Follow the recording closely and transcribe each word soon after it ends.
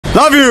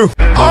Love you.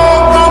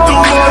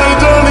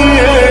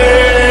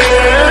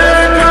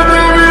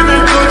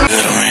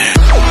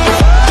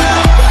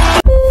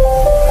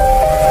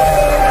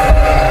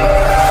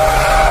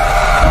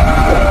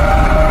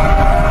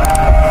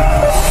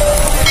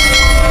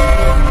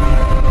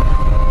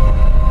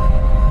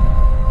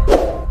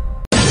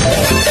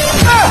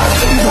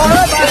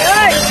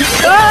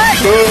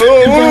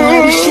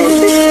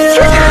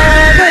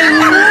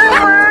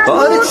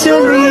 और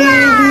चली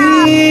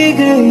भी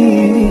गई।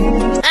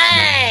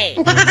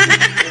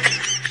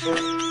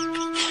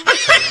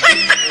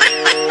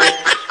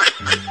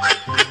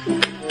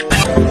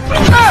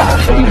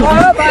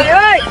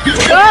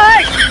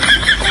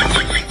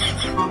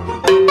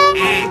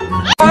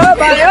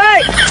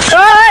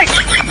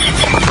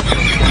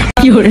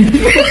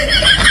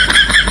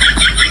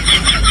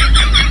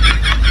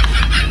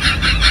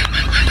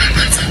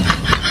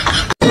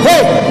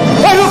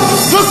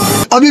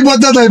 अभी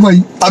बदत है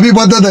भाई, अभी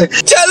बदत है।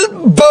 चल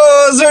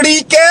बोजड़ी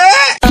के।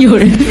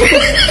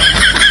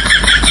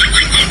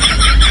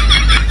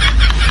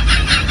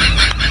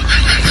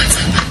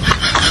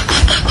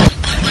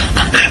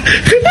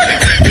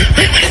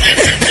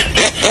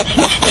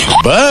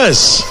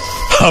 बस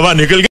हवा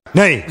निकल गई।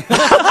 नहीं।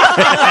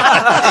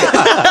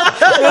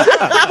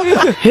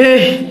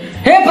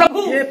 हे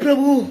प्रभु, हे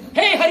प्रभु,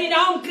 हे हरि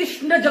राम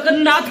कृष्ण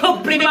जगन्नाथ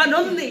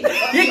प्रेमानंदी।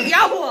 ये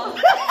क्या हुआ?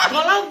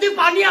 गलाव से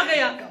पानी आ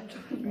गया,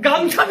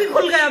 गामछा भी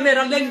खुल गया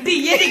मेरा। लेंटी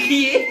ये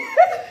देखिए।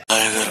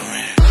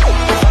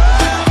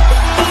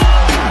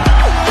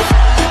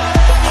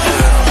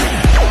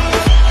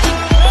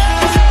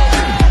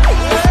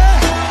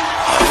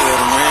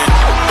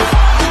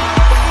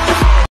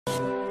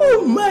 Oh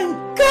my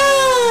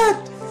God!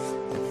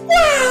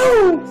 Wow!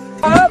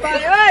 Oh my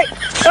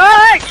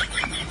God!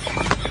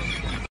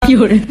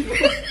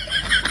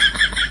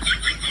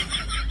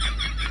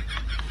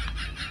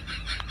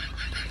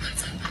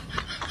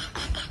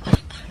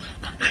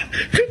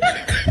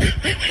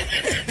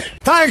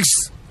 Thanks.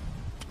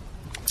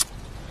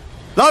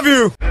 Love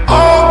you.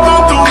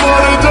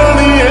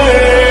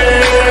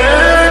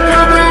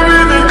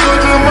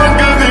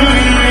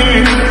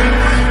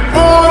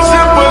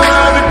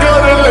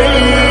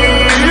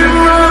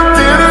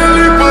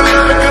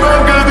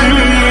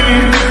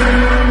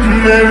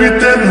 मैं भी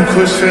तेन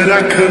खुश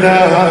रखदा,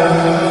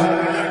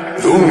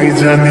 तू भी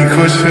जानी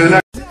खुश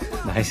रख।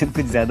 भाई साहब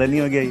कुछ ज्यादा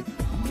नहीं हो गया ये?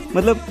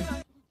 मतलब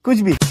कुछ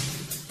भी।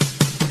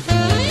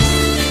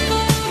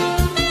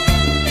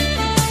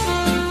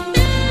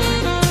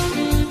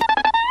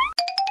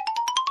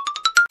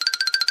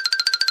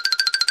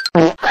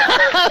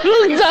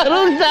 रुक जा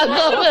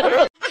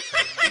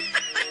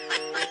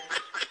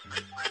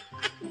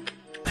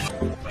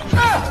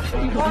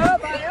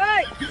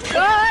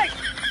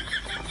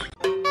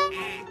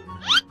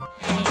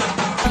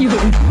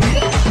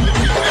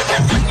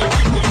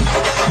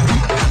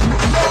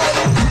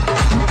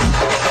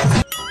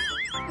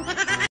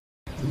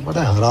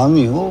बड़ा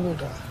हरामी हो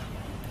बेटा।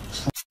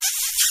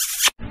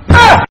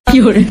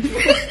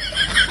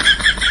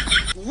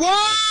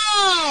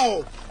 Wow!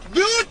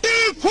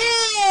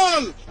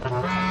 Beautiful!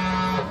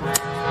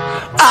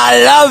 I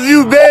love you,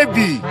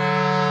 baby.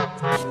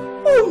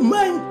 Oh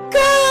my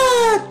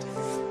God!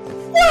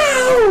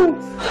 Wow!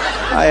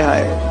 हाय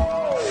हाय,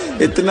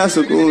 इतना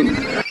सुकून।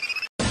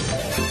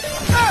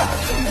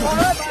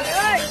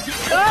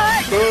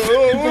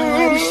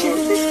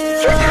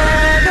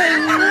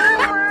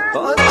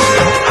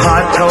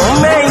 हाथों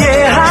में ये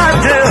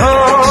हाथ हो,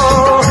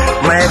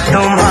 मैं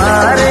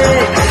तुम्हारे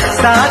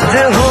साथ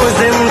हूँ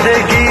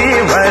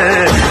जिंदगी भर,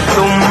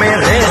 तुम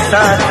मेरे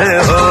साथ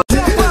हो।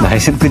 भाई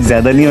साहब कुछ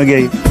ज्यादा नहीं हो गया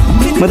ये?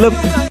 मतलब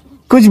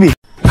कुछ भी।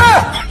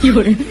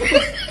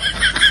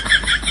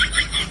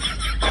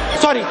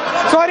 Sorry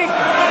sorry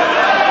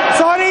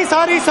sorry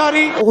sorry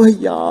sorry. ओह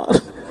यार,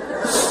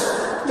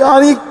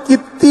 यार ये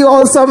कितनी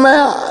औसम है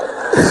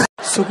यार।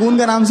 सुकून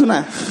का नाम सुना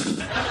है?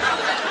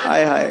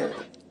 हाय हाय,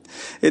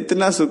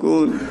 इतना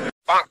सुकून।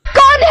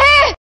 कौन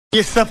है?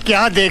 ये सब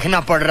क्या देखना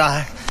पड़ रहा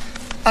है?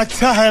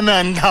 अच्छा है मैं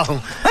अंधा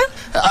हूँ।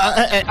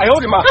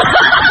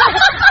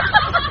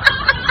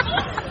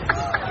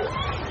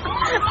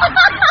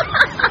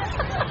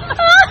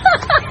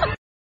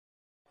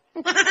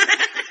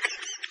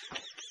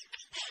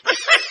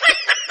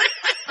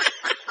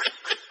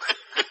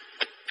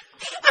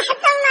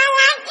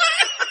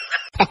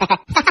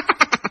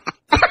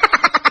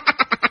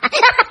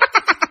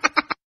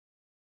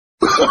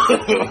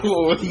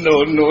 Oh, no,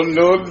 no,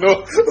 no, no.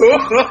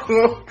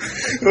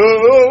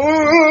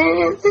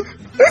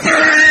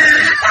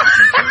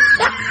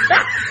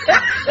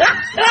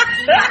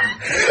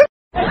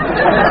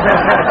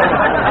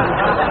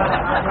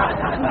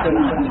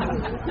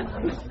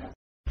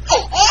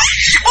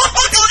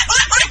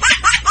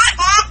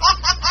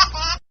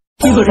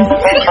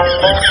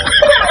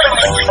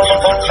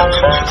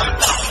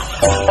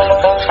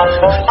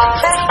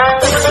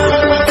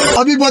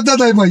 अभी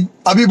बदत है भाई,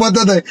 अभी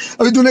बदत है।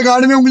 अभी तूने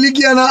गाड़ में उंगली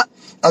किया ना,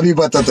 अभी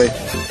बदत है।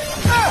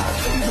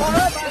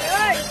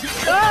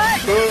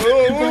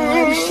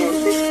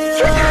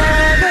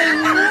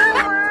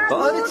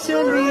 और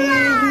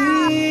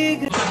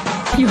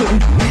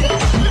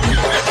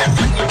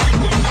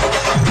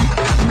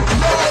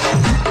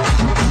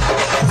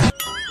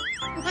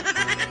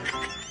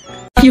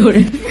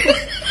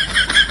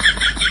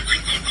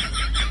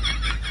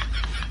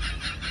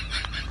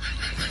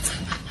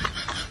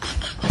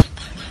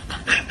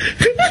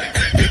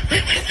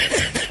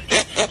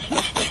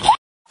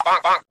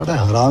बड़ा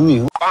हरामी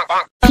हो।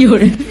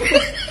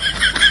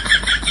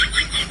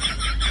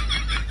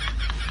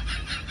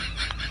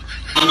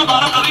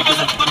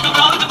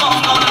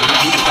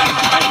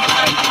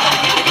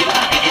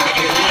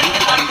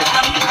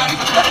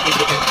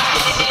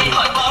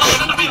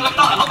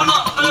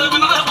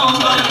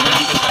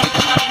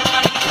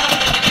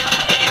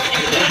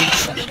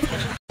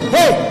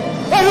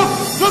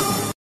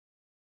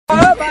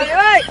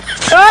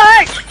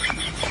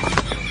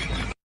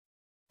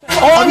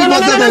 अभी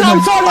बताता है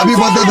भाई, अभी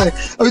बताता है।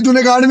 अभी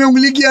तूने गाड़ में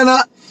उंगली किया ना,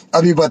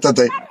 अभी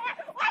बताता है।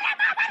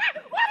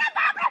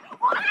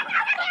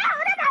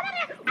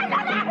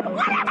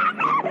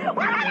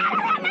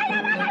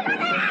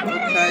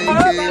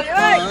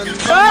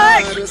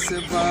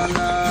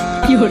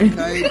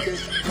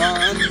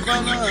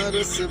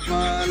 बनारस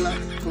वाला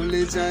खुल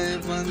जाए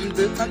बंद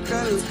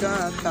अकल का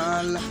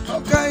ताला,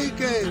 गाय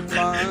के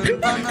पान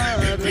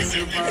बनारस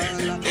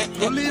वाला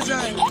खुल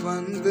जाए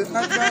बंद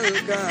अकल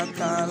का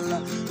ताला,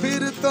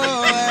 फिर तो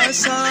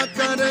ऐसा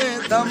करे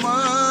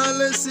धमाल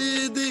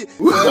सीधी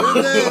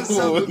कर दे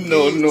सब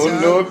नो नो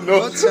नो नो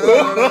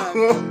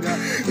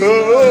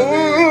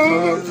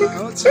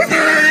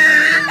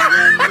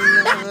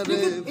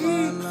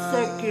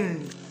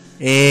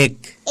एक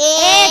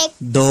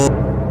दो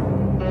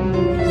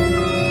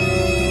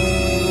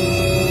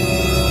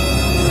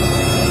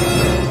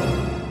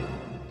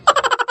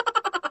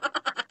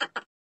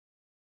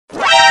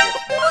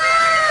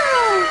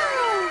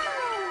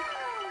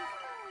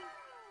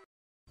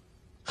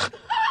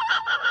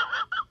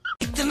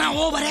इतना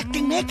ओवर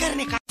एक्टिंग नहीं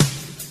करने का।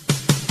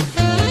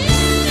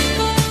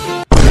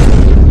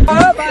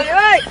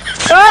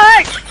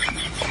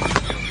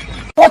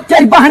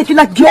 तेरी बहन की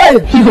लग गई।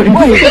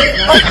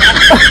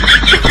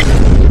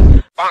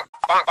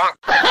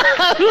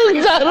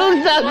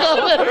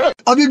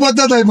 अभी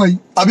बताता है भाई,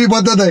 अभी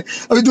बताता है।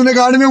 अभी तूने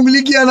गाड़ में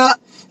उंगली किया ना,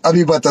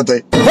 अभी बताता है।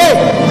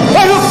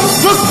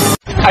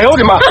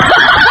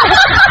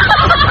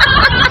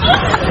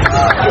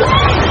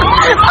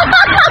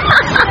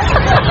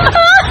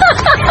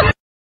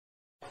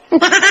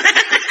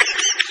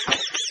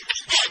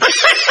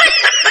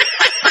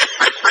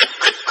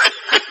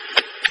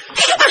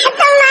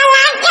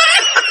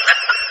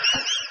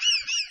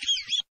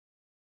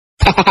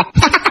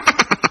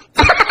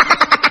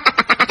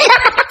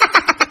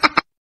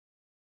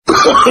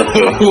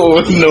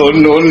 Oh, no,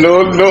 no, no,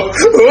 no.